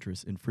showing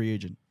interest in free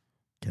agent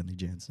Kenley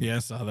Jansen. Yeah, I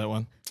saw that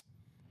one.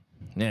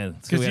 Yeah,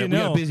 Because we had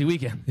a busy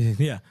weekend.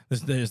 Yeah,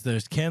 there's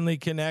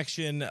Kenley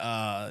connection.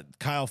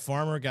 Kyle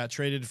Farmer got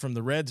traded from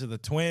the Reds to the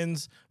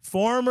Twins.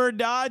 Former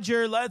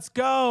Dodger, let's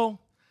go.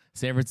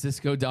 San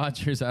Francisco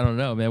Dodgers. I don't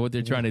know, man, what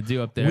they're trying to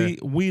do up there.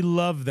 We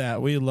love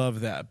that. We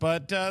love that.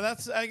 But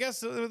that's, I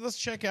guess, let's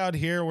check out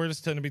here. We're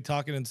just going to be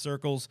talking in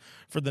circles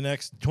for the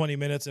next 20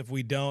 minutes if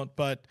we don't.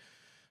 But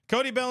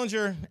Cody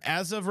Bellinger,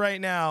 as of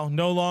right now,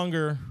 no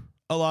longer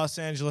a Los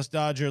Angeles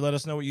Dodger. Let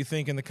us know what you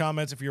think in the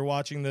comments. If you're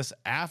watching this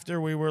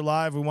after we were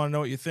live, we want to know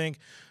what you think.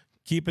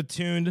 Keep it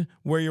tuned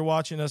where you're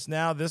watching us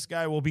now. This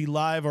guy will be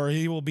live, or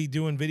he will be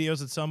doing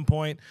videos at some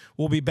point.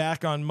 We'll be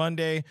back on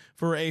Monday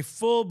for a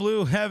full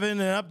blue heaven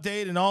and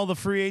update and all the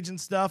free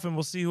agent stuff, and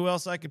we'll see who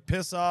else I could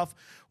piss off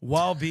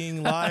while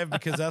being live,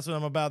 because that's what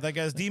I'm about. That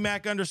guy's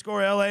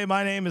D-Mac_LA.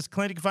 My name is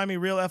Clint. You can find me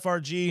Real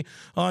FRG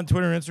on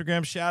Twitter and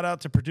Instagram. Shout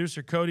out to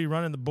producer Cody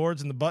running the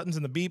boards and the buttons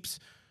and the beeps.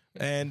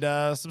 And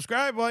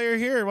subscribe while you're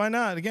here. Why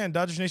not? Again,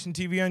 Dodgers Nation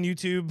TV on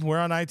YouTube. We're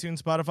on iTunes,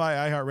 Spotify,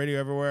 iHeartRadio,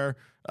 everywhere.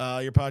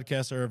 Your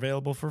podcasts are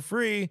available for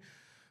free.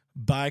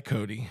 Bye,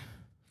 Cody.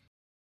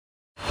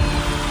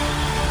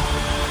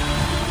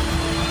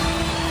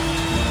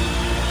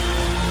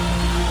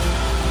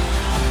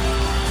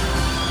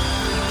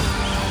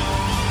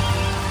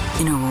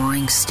 In a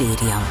roaring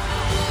stadium,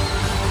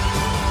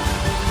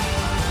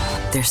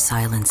 their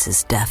silence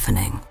is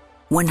deafening.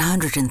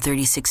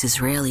 136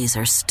 Israelis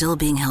are still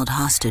being held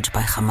hostage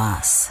by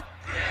Hamas.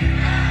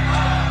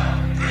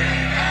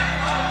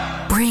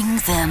 Bring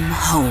them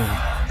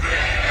home.